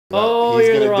Oh, He's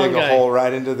you're the gonna wrong dig guy. a hole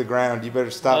right into the ground. You better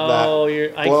stop that. Oh,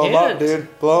 I Blow him can't. up,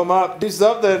 dude. Blow him up. Do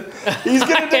something. He's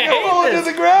gonna dig a hate hole into this.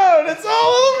 the ground. It's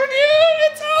all over,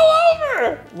 dude. It's all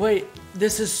over. Wait,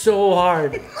 this is so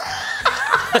hard.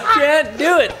 I can't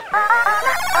do it.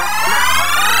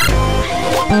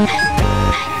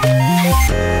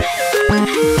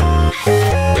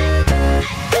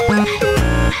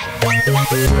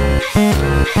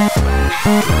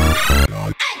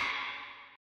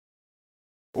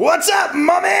 What's up,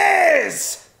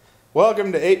 mummies?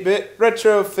 Welcome to 8-Bit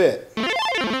Retrofit.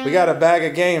 We got a bag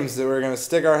of games that we're going to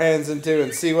stick our hands into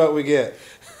and see what we get.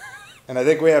 And I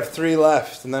think we have 3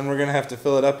 left, and then we're going to have to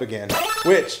fill it up again.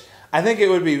 Which, I think it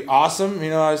would be awesome, you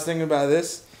know, I was thinking about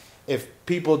this, if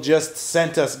people just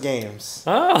sent us games.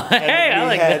 Oh, hey, I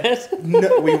like that.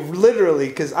 No, we literally,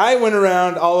 because I went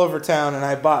around all over town and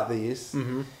I bought these.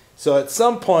 Mm-hmm. So at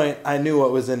some point, I knew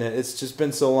what was in it. It's just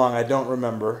been so long, I don't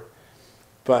remember.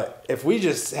 But if we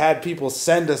just had people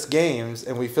send us games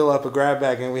and we fill up a grab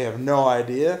bag and we have no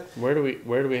idea. Where do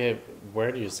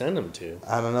you send them to?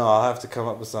 I don't know. I'll have to come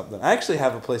up with something. I actually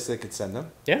have a place they could send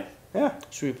them. Yeah? Yeah.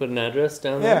 Should we put an address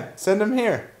down there? Yeah, send them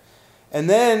here. And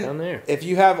then, Down there. if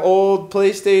you have old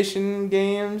PlayStation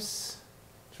games,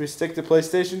 should we stick to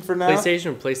PlayStation for now? PlayStation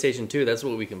or PlayStation 2, that's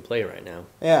what we can play right now.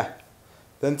 Yeah.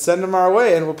 Then send them our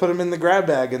way and we'll put them in the grab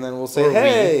bag and then we'll say, Or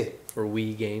hey. Or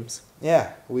Wii games.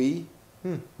 Yeah, Wii.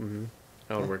 Mm-hmm.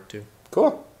 That would work too.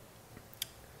 Cool.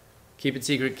 Keep it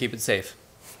secret, keep it safe.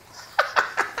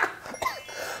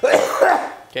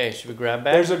 Okay, should we grab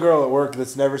back? There's a girl at work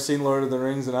that's never seen Lord of the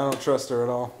Rings and I don't trust her at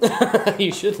all.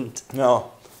 You shouldn't.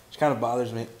 No. She kind of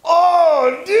bothers me.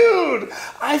 Oh, dude!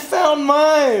 I found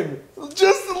mine!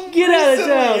 Just Get out of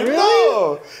recently. town, really?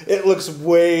 No! It looks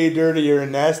way dirtier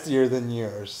and nastier than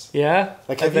yours. Yeah?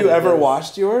 Like, have you ever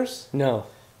washed yours? No.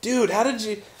 Dude, how did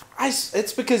you...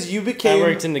 It's because you became... I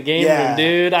worked in the game room,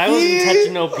 dude. I wasn't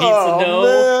touching no pizza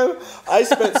dough. Man. I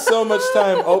spent so much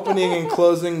time opening and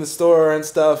closing the store and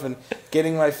stuff and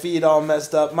getting my feet all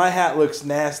messed up. My hat looks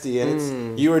nasty,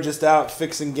 and you were just out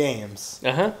fixing games.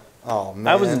 Uh-huh. Oh, man.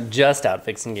 I wasn't just out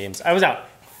fixing games. I was out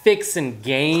fixing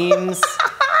games.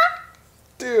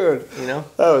 Dude. You know?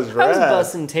 That was rad. I was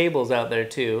busting tables out there,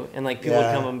 too. And, like, people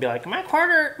would come and be like, my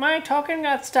token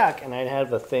got stuck. And I'd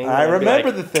have a thing. I remember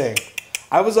the thing.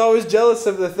 I was always jealous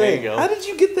of the thing. There you go. How did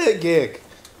you get that gig?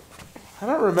 I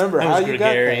don't remember how you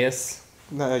got gregarious.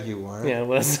 that. No, you weren't. Yeah, it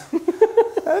was.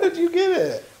 How did you get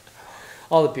it?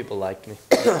 All the people liked me.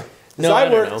 No, I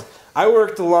don't know. I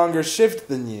worked a longer shift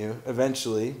than you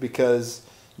eventually because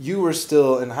you were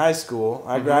still in high school.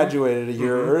 I graduated a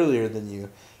year earlier than you.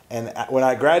 And when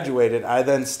I graduated, I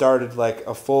then started like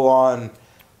a full-on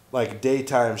like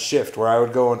daytime shift where I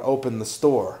would go and open the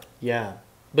store. Yeah.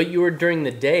 But you were during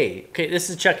the day. Okay, this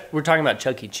is we're talking about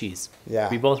Chuck E. Cheese. Yeah.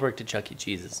 We both worked at Chuck E.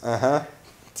 Cheese's. Uh-huh.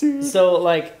 So,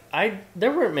 like,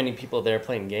 there weren't many people there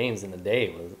playing games in the day.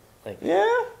 Was it? Like,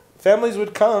 yeah. Families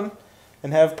would come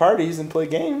and have parties and play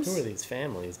games. who were these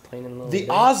families playing in the The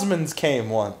Osmonds came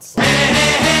once. Everybody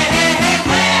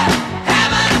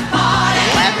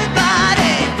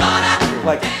gonna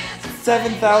Like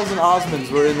 7,000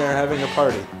 Osmonds were in there having a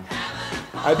party.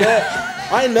 I bet.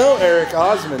 I know Eric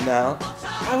Osmond now.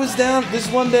 I was down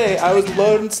this one day. I was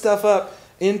loading stuff up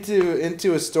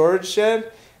into a storage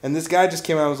shed, and this guy just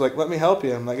came out and was like, "Let me help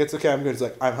you." I'm like, "It's okay, I'm good." He's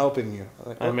like, "I'm helping you." I'm,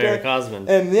 like, I'm okay. Eric Osmond.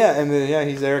 And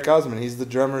he's Eric Osmond. He's the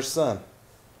drummer's son,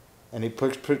 and he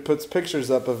puts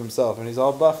pictures up of himself, and he's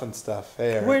all buff and stuff.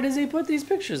 Hey, Eric. Where does he put these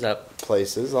pictures up?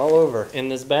 Places all over. In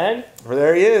this bag? Well,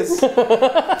 there he is.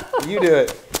 You do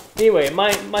it. Anyway,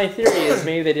 my theory is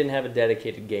maybe they didn't have a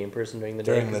dedicated game person during the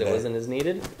day because it wasn't as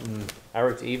needed. I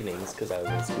worked evenings because I was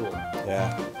in school.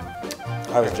 Yeah.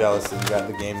 I was jealous that you got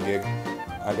the game gig.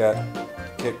 I got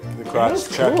kicked the crotch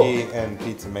Chucky and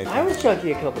pizza making. I was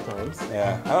Chucky a couple times.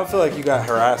 Yeah. I don't feel like you got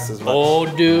harassed as much. Oh,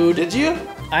 dude. Did you?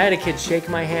 I had a kid shake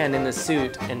my hand in the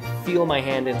suit and feel my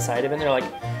hand inside of it, and they're like,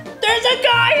 "There's a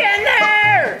guy in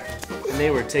there!" And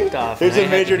they were ticked off. There's a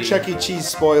major Chuck E. Cheese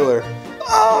spoiler.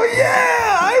 Oh,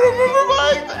 yeah! I remember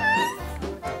buying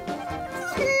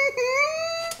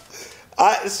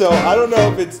this! So, I don't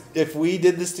know if we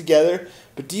did this together,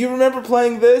 but do you remember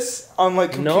playing this on,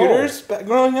 like, computers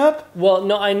growing up? Well,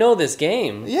 no, I know this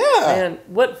game. Yeah. Man,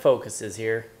 what focuses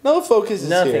here? No focus is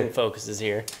Nothing here. focuses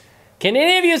here. Can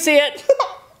any of you see it?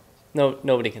 No,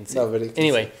 nobody can see it.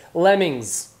 Anyway,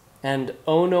 Lemmings. And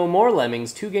Oh No More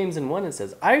Lemmings, 2 games in 1, it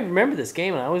says. I remember this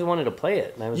game, and I always wanted to play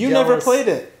it. And I was You jealous. never played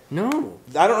it? No.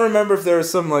 I don't remember if there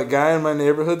was some like guy in my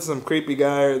neighborhood, some creepy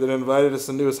guy that invited us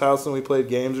into his house and we played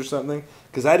games or something.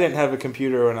 Because I didn't have a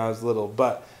computer when I was little.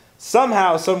 But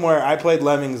somehow, somewhere, I played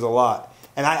Lemmings a lot.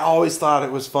 And I always thought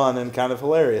it was fun and kind of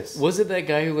hilarious. Was it that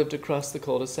guy who lived across the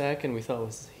cul-de-sac and we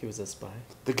thought he was a spy?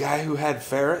 The guy who had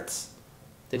ferrets?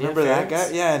 Did Remember he have that ferrets?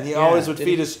 guy? Yeah, and he always would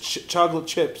feed us chocolate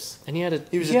chips. And he had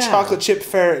He was a chocolate chip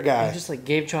ferret guy. He just like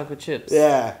gave chocolate chips.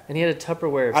 Yeah. And he had a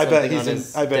Tupperware. I bet he's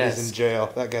in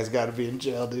jail. That guy's got to be in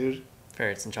jail, dude.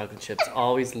 Ferrets and chocolate chips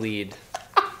always lead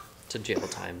to jail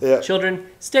time. Yeah. Children,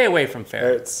 stay away from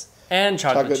ferrets and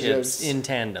chocolate chips in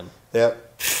tandem. Yep.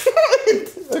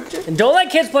 Okay. And don't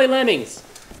let kids play Lemmings.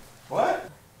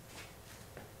 What?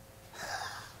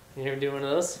 You ever do one of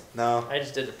those? No. I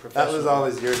just did it professionally. That was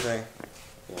always your thing.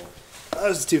 Yeah. I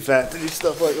was too fat to do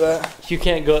stuff like that. You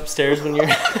can't go upstairs when you're...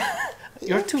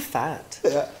 You're too fat.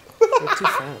 Yeah. You're too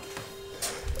fat.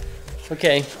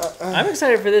 Okay. I'm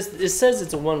excited for this. It says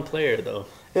it's a one player, though.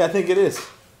 Yeah, I think it is.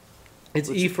 It's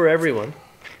E for everyone.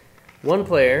 One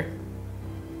player.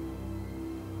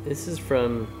 This is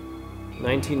from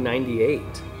 1998.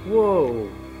 Whoa.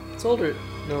 It's older.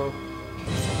 No.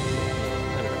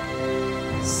 I don't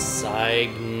know.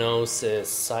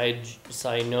 Psygnosis.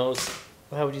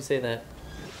 How would you say that?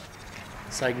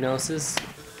 Psygnosis?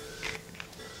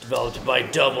 Developed by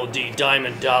Double D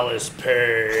Diamond Dallas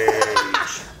Page.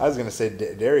 I was going to say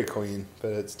Dairy Queen,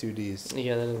 but it's two Ds.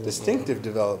 Yeah, that is Distinctive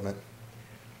development.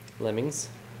 Lemmings.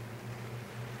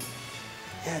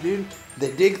 Yeah, dude.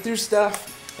 They dig through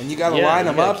stuff. And you gotta line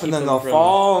them up, and then they'll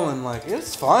fall, and like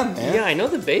it's fun, man. Yeah, I know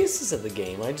the basis of the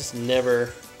game. I just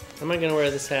never. Am I gonna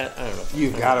wear this hat? I don't know.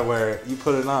 You've gotta wear it. You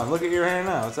put it on. Look at your hair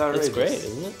now. It's outrageous. It's great,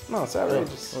 isn't it? No, it's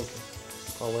outrageous. Oh, okay.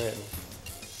 I'll wear it.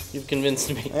 You've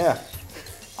convinced me. Yeah.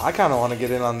 I kind of want to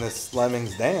get in on this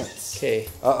Lemmings dance. Okay.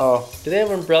 Uh-oh. Do they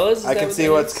have umbrellas? I can see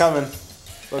what's coming.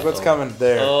 Look what's coming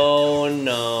there. Oh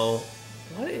no!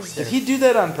 What is Did he do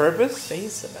that on purpose?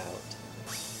 Face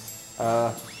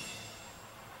about?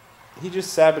 He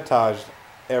just sabotaged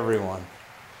everyone.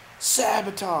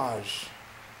 Sabotage.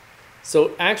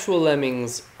 So actual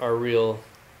lemmings are real.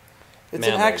 It's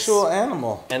mammals, an actual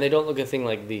animal. and they don't look a thing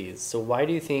like these. So why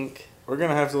do you think? We're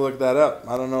gonna have to look that up.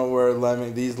 I don't know where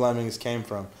these lemmings came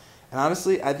from. And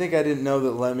honestly, I think I didn't know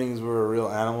that lemmings were a real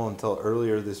animal until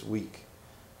earlier this week.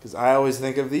 Because I always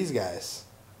think of these guys.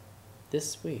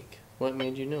 This week. What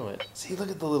made you know it? See, look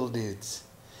at the little dudes.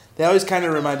 They always kind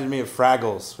of reminded me of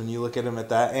Fraggles when you look at them at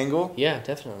that angle. Yeah,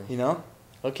 definitely. You know?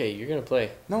 Okay, you're gonna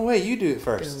play. No way, you do it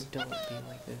first. Don't be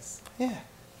like this. Yeah.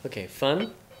 Okay,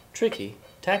 fun, tricky,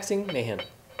 taxing, mayhem.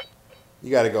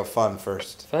 You got to go fun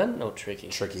first. Fun? No, tricky.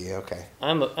 Tricky, okay.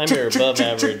 I'm your above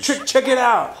average check it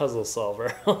out. puzzle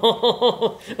solver.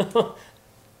 That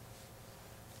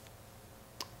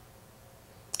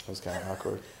was kind of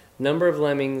awkward. Number of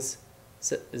lemmings,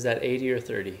 is that 80 or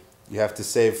 30? You have to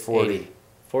save 40. 80.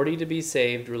 40 to be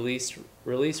saved, release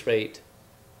rate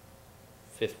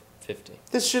 50.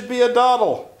 This should be a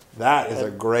dawdle. That is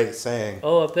a great saying.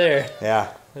 Oh, up there.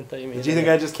 Yeah. I thought you meant Did you think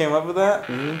I just came up with that?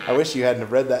 Mm-hmm. I wish you hadn't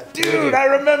have read that. Dude, I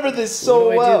remember this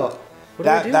so well.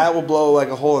 That will blow like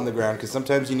a hole in the ground because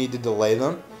sometimes you need to delay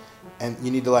them and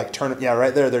you need to like turn it. Yeah,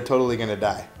 right there, they're totally going to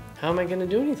die. How am I going to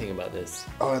do anything about this?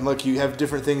 Oh, and look, you have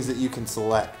different things that you can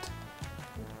select.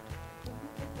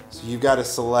 So you've got to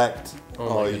select.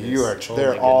 Oh, you are.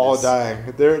 They're all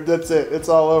dying. That's it. It's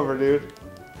all over, dude.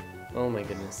 Oh my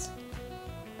goodness.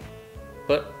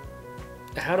 But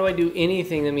how do I do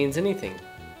anything that means anything?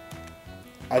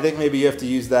 I think maybe you have to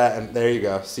use that, and there you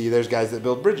go. See, there's guys that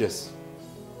build bridges.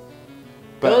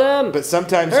 Build them! But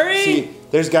sometimes, see,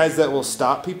 there's guys that will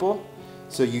stop people.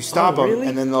 So you stop them,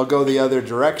 and then they'll go the other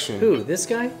direction. Who? This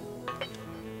guy?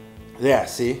 Yeah,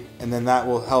 see? And then that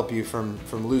will help you from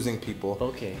losing people.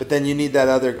 Okay. But then you need that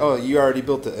other... Oh, you already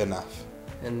built it enough.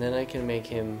 And then I can make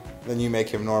him... Then you make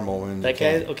him normal when that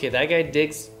guy... Okay, that guy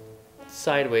digs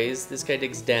sideways. This guy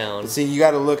digs down. But see, you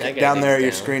got to look down there at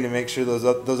your screen to make sure those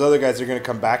other guys are going to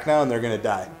come back now and they're going to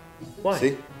die. Why?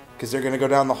 See? Because they're going to go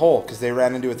down the hole because they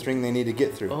ran into a thing they need to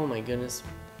get through. Oh my goodness.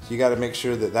 So you got to make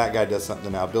sure that guy does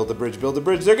something now. Build the bridge, build the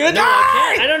bridge. They're going to die!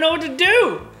 I can't. I don't know what to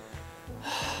do!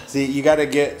 See, you got to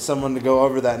get someone to go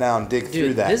over that now and dig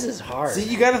through that. This is hard. See,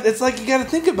 it's like you got to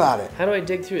think about it. How do I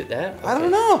dig through it? That? Okay. I don't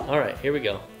know. All right, here we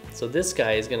go. So this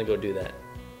guy is going to go do that.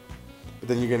 But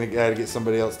then you're going to got to get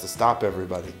somebody else to stop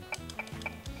everybody.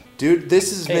 Dude,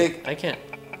 this is I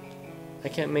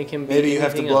can't make him be Maybe you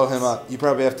have to blow else. him up. You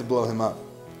probably have to blow him up.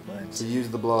 What? So use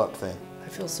the blow up thing. I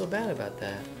feel so bad about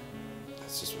that.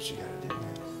 That's just what you got to do,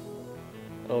 man.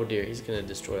 Oh dear, he's going to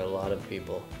destroy a lot of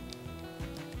people.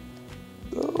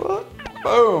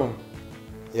 Boom.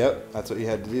 Yep, that's what you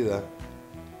had to do, though.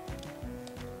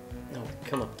 No,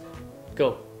 come on.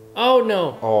 Go. Oh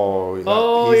no! Oh, you're he's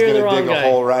the gonna wrong dig guy. a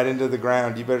hole right into the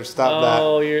ground. You better stop that.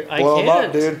 Oh, Blow him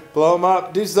up, dude. Blow him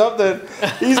up. Do something.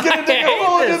 He's gonna dig a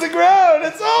hole into the ground.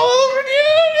 It's all over,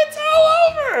 dude. It's all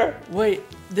over. Wait,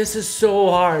 this is so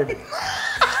hard.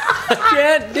 I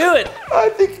can't do it. I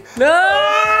think. No!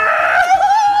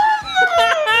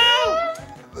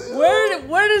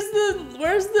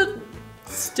 Where's the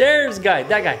stairs guy?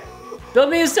 That guy. Build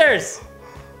me a stairs.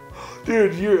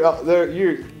 Dude,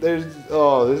 this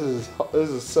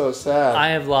is so sad. I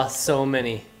have lost so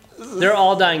many. They're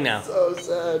all dying now. So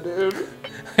sad, dude.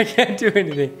 I can't do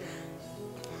anything.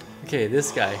 Okay,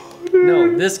 this guy.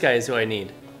 No, this guy is who I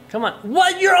need. Come on.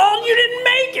 What? You didn't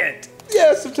make it!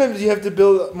 Yeah, sometimes you have to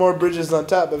build more bridges on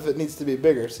top if it needs to be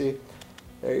bigger. See?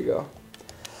 There you go.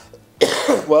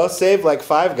 Well, save like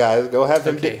 5 guys. Go have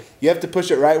him dig. You have to push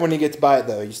it right when he gets by it,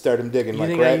 though. You start him digging. You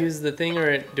think right? I use the thing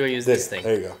or do I use this thing?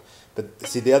 There you go. But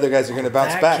see, the other guys are going to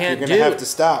bounce back. You're going to have to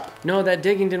stop. No, that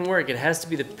digging didn't work. It has to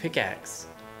be the pickaxe.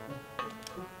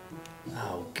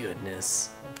 Oh, goodness.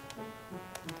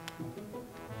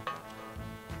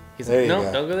 He's like, no,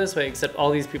 don't go this way, except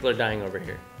all these people are dying over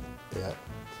here. Yeah.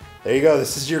 There you go.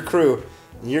 This is your crew.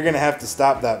 You're going to have to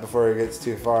stop that before it gets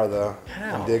too far, though.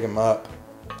 How? And dig him up.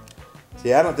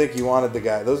 See, I don't think you wanted the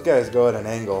guy. Those guys go at an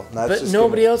angle. But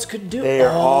nobody else could do it. They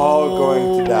are all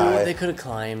going to die. They could have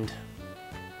climbed.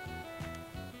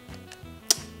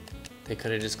 They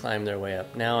could have just climbed their way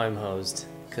up. Now I'm hosed,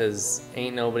 because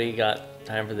ain't nobody got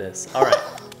time for this. All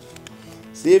right.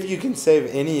 See if you can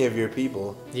save any of your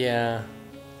people. Yeah,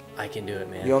 I can do it,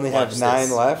 man. You only have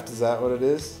 9 left? Is that what it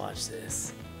is? Watch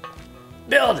this.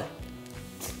 Build!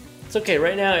 It's okay.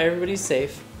 Right now, everybody's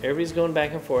safe. Everybody's going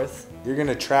back and forth. You're going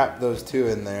to trap those 2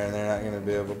 in there, and they're not going to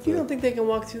be able to... You don't think they can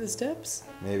walk through the steps?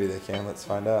 Maybe they can. Let's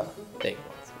find out. They can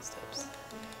walk through the steps.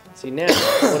 See, now,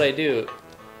 what I do...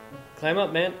 Climb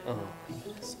up, man. Oh, my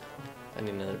goodness. I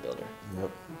need another builder. Yep.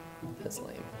 That's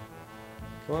lame.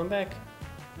 Come on back.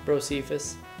 Bro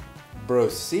Cephas. Bro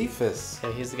Cephas?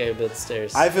 Yeah, he's the guy who built the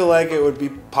stairs. I feel like it would be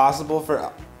possible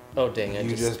for... Oh, dang.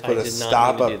 You just put a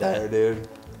stop up there, dude.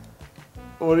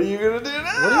 What are you going to do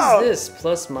now? What is this?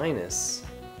 Plus minus.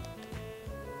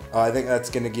 Oh, I think that's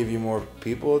going to give you more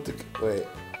people to... Wait.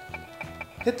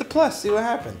 Hit the plus. See what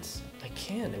happens. I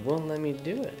can't. It won't let me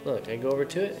do it. Look, I go over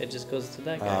to it. It just goes to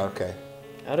that guy. Oh, okay.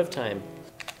 Out of time.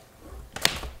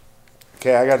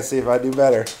 Okay, I got to see if I do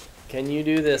better. Can you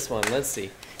do this one? Let's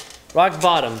see. Rock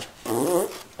bottom.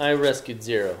 I rescued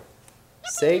 0.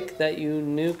 Sake that you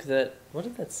nuke that... What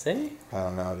did that say? I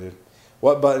don't know, dude.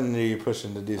 What button are you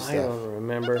pushing to do stuff? I don't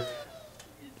remember.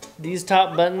 These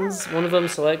top buttons, one of them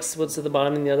selects what's at the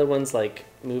bottom and the other one's like,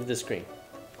 move the screen.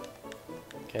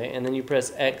 Okay, and then you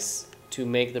press X to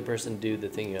make the person do the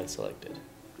thing you have selected.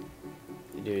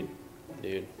 Dude.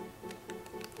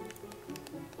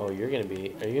 Oh, are you gonna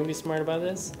be smart about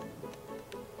this?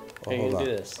 Are you gonna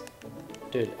do this?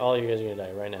 Dude, all you guys are gonna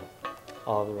die right now.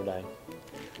 All of them are dying.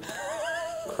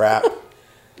 Crap.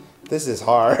 This is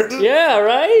hard. Yeah,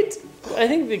 right? I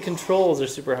think the controls are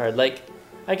super hard. Like,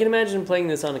 I can imagine playing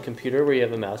this on a computer where you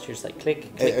have a mouse, you're just like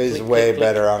click, click, It is click, way click,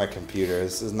 better click. on a computer.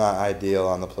 This is not ideal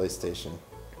on the PlayStation.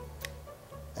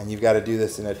 And you've got to do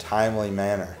this in a timely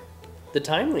manner. The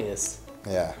timeliness.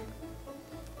 Yeah.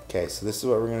 Okay, so this is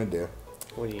what we're going to do.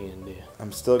 What are you going to do?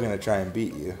 I'm still going to try and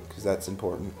beat you, because that's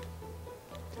important.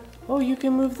 Oh, you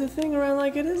can move the thing around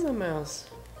like it is a mouse.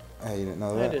 Hey, you didn't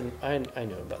know that? I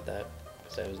know about that,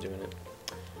 because I was doing it.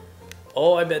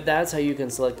 Oh, I bet that's how you can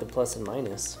select the plus and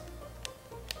minus.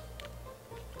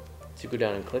 So you go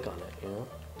down and click on it, you know?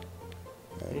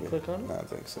 Maybe. Can you click on it? No, I don't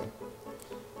think so.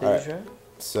 Did you try?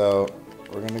 So,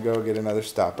 we're going to go get another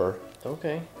stopper.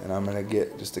 Okay. And I'm going to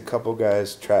get just a couple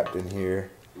guys trapped in here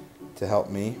to help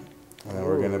me. And then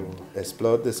we're going to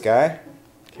explode this guy.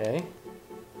 Okay.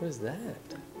 What is that?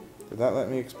 Did that let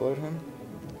me explode him?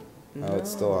 No,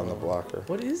 it's still on the blocker.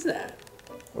 What is that?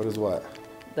 What is what?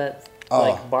 That,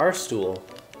 like, bar stool.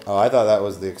 Oh, I thought that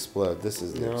was the explode. This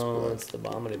is the explode. No, it's the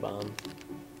bombity bomb.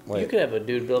 Wait. You could have a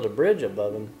dude build a bridge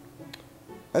above him.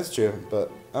 That's true,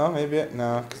 but... Oh, maybe...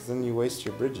 No, because then you waste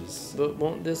your bridges. But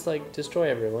won't this, like, destroy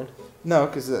everyone? No,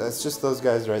 because it's just those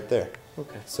guys right there.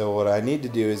 Okay. So what I need to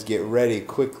do is get ready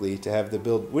quickly to have the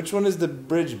build... Which one is the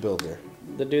bridge builder?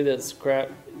 The dude that's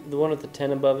the one with the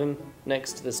 10 above him,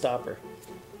 next to the stopper.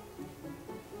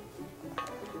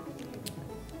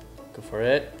 Go for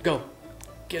it. Go.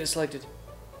 Get it selected.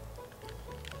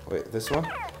 Wait, this one?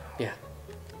 Yeah.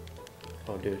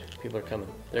 Oh, dude. People are coming.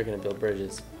 They're going to build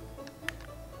bridges.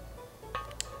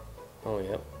 Oh,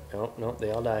 yep. Nope, they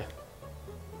all die.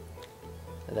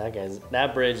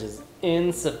 That bridge is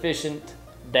insufficient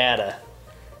data.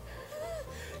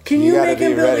 Can you gotta make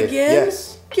him be build ready. again?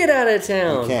 Yes. Get out of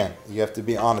town. You can. You have to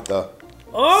be on it though.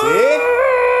 Oh!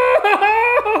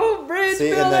 Bridge See,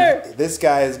 builder. and then this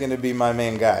guy is going to be my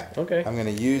main guy. Okay. I'm going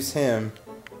to use him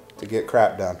to get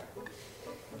crap done.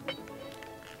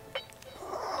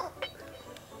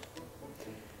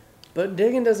 But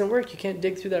digging doesn't work. You can't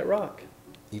dig through that rock.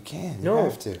 You can. You No.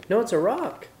 have to. No, it's a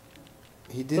rock.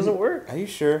 He didn't. Doesn't work. Are you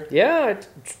sure? Yeah.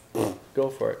 Go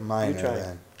for it. Minor You try.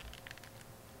 then.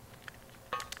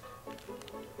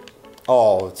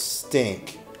 Oh, it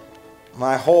stink.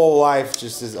 My whole life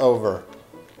just is over.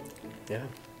 Yeah.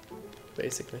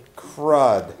 Basically.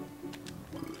 Crud.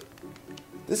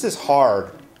 This is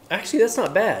hard. Actually, that's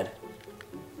not bad.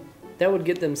 That would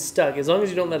get them stuck. As long as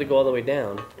you don't let it go all the way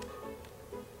down,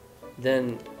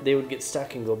 then they would get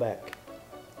stuck and go back.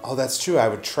 Oh, that's true. I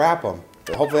would trap them.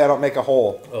 Hopefully I don't make a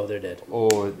hole. Oh, they're dead.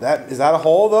 Oh, is that a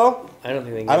hole though? I don't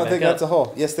think they can I get don't back think up. that's a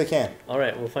hole. Yes, they can. All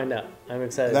right, we'll find out. I'm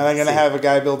excited. Then I'm to gonna see. have a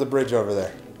guy build a bridge over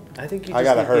there. I think you I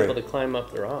just gotta need hurry. people to climb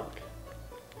up the rock.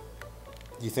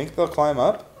 You think they'll climb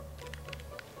up?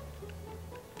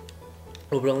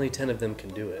 Oh, but only 10 of them can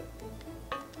do it.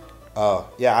 Oh,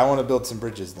 yeah. I want to build some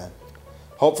bridges then.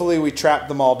 Hopefully we trap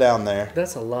them all down there.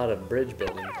 That's a lot of bridge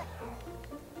building.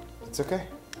 It's okay.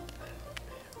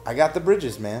 I got the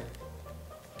bridges, man.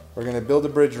 We're gonna build a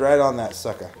bridge right on that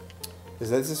sucker. Is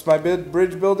this my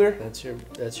bridge builder?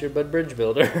 That's your Bud Bridge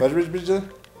builder. Bud bridge builder?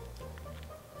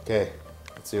 Okay.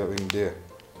 Let's see what we can do.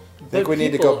 I think But we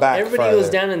need to go back Everybody farther. who's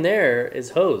down in there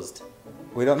is hosed.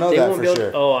 We don't know They that won't for be able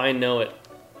sure. Oh, I know it.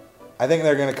 I think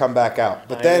they're gonna come back out,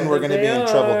 but I then know we're that gonna be they in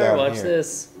trouble are. down Watch here.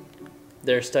 this.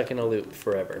 They're stuck in a loop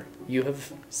forever. You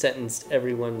have sentenced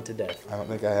everyone to death. I don't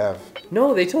think I have.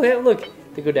 No, they totally have. Look,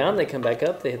 they go down, they come back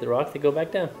up, they hit the rock, they go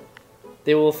back down.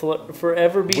 They will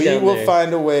forever be We down will there.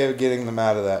 find a way of getting them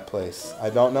out of that place. I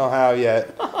don't know how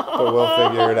yet, but we'll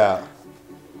figure it out.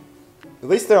 At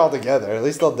least they're all together. At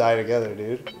least they'll die together,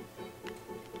 dude.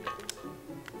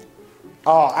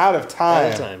 Oh, out of time.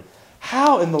 Out of time.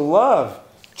 How in the love?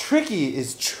 Tricky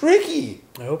is tricky.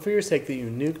 I hope for your sake that you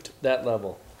nuked that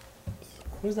level.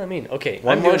 What does that mean? Okay,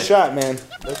 One I'm more doing it. shot, man.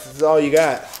 This is all you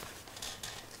got.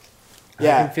 I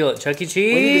Yeah. can feel it. Chuck E.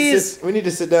 We need, Cheese. we need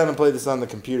to sit down and play this on the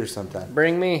computer sometime.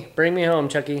 Bring me home,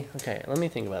 Chucky. Okay, let me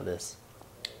think about this.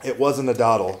 It wasn't a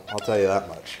dawdle, I'll tell you that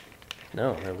much.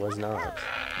 No, it was not.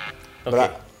 But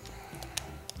Okay.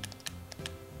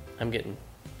 I'm getting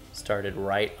started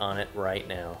right on it right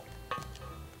now.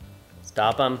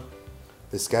 Stop him.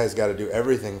 This guy's got to do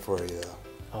everything for you, though.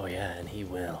 Oh yeah, and he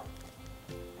will.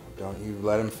 Don't you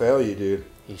let him fail you, dude.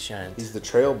 He shan't. He's the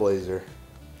trailblazer.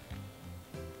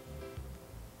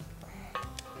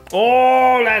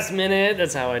 Oh, last minute.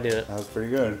 That's how I do it. That was pretty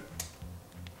good.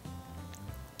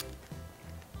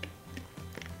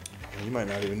 You might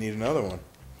not even need another one.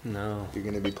 No. You're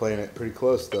going to be playing it pretty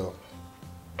close, though.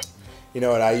 You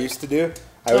know what I used to do?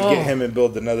 I would get him and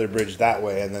build another bridge that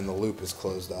way, and then the loop is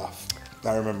closed off.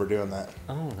 I remember doing that.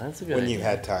 Oh, that's a good When idea. you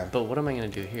had time. But what am I going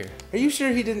to do here? Are you sure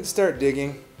he didn't start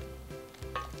digging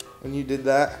when you did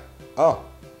that? Oh.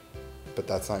 But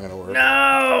that's not going to work.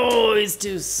 No, he's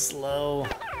too slow.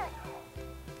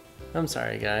 I'm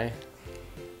sorry, guy.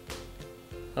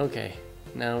 Okay,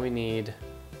 now we need...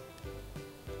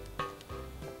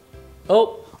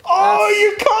 Oh! Oh,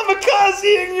 you're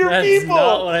kamikazeing your That's people!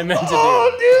 not what I meant to do.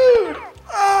 Oh, dude!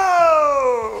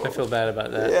 Oh! I feel bad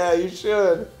about that. Yeah, you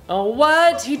should. Oh,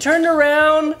 what? He turned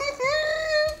around?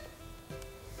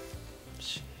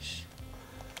 Sheesh.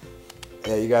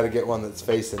 Yeah, you got to get one that's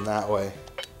facing that way.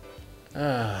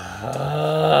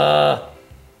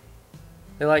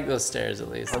 They like those stairs at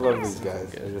least. I love these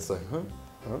guys. They're just like, huh?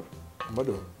 What am I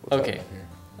doing? What's Okay. happening here?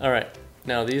 Alright,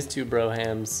 now these two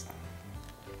brohams,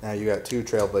 Now you got two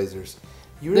trailblazers.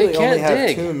 You They really only can't have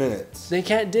dig. 2 minutes. they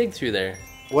can't dig through there.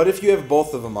 What if you have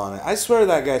both of them on it? I swear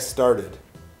that guy started.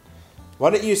 Why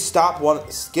don't you stop one,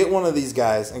 get one of these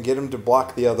guys and get him to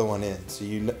block the other one in so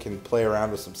you can play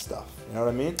around with some stuff. You know what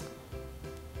I mean?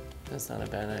 That's not a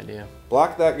bad idea.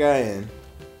 Block that guy in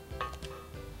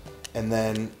and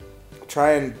then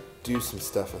try and do some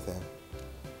stuff with him.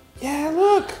 Yeah,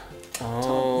 look.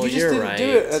 Oh, You just you're didn't right. do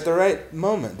it at the right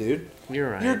moment, dude. You're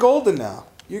right. You're golden now.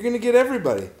 You're going to get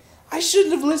everybody. I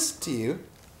shouldn't have listened to you.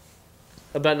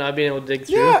 About not being able to dig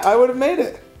through? Yeah, I would have made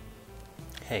it.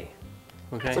 Hey.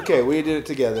 Okay. It's okay, we did it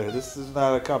together. This is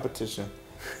not a competition.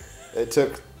 It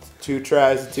took 2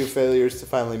 tries and 2 failures to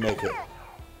finally make it.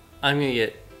 I'm gonna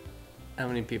get how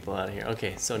many people out of here?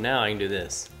 Okay, so now I can do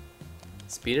this.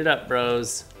 Speed it up,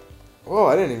 bros. Whoa,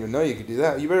 I didn't even know you could do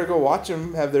that. You better go watch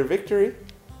them have their victory.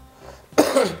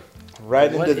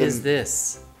 Right What into the is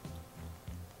this?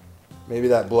 Maybe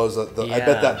that blows the I Yeah.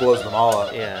 bet that blows them all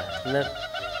up. Yeah. And that,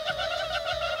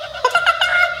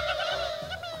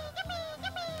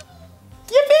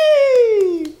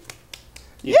 Yippee!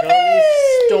 you totally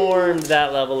stormed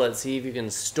that level. Let's see if you can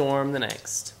storm the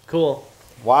next. Cool.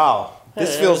 Wow. This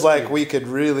Hey, that feels was like good. we could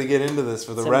really get into this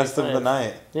for the rest of the 75.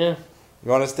 night. Yeah.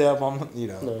 You want to stay up on? You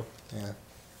know. No. Yeah.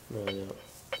 No, I don't.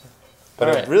 But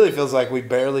All it right. really feels like we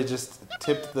barely just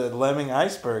tipped the Lemming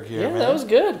iceberg here, Yeah, man. that was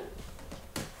good.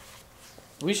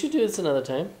 We should do this another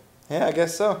time. Yeah, I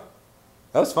guess so.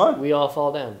 That was fun. We all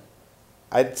fall down.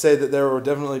 I'd say that there were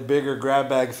definitely bigger grab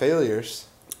bag failures.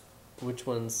 Which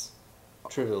one's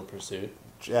Trivial Pursuit?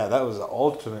 Yeah, that was the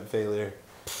ultimate failure.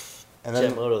 And then,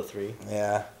 Jet Moto 3.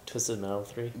 yeah, Twisted Metal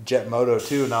 3. Jet Moto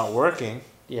 2 not working.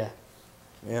 Yeah.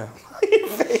 Yeah. Your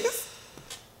face.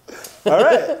 All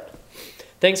right.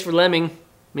 Thanks for lemming.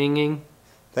 Minging.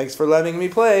 Thanks for letting me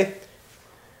play.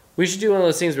 We should do one of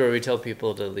those things where we tell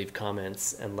people to leave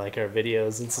comments and like our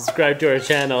videos and subscribe to our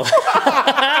channel.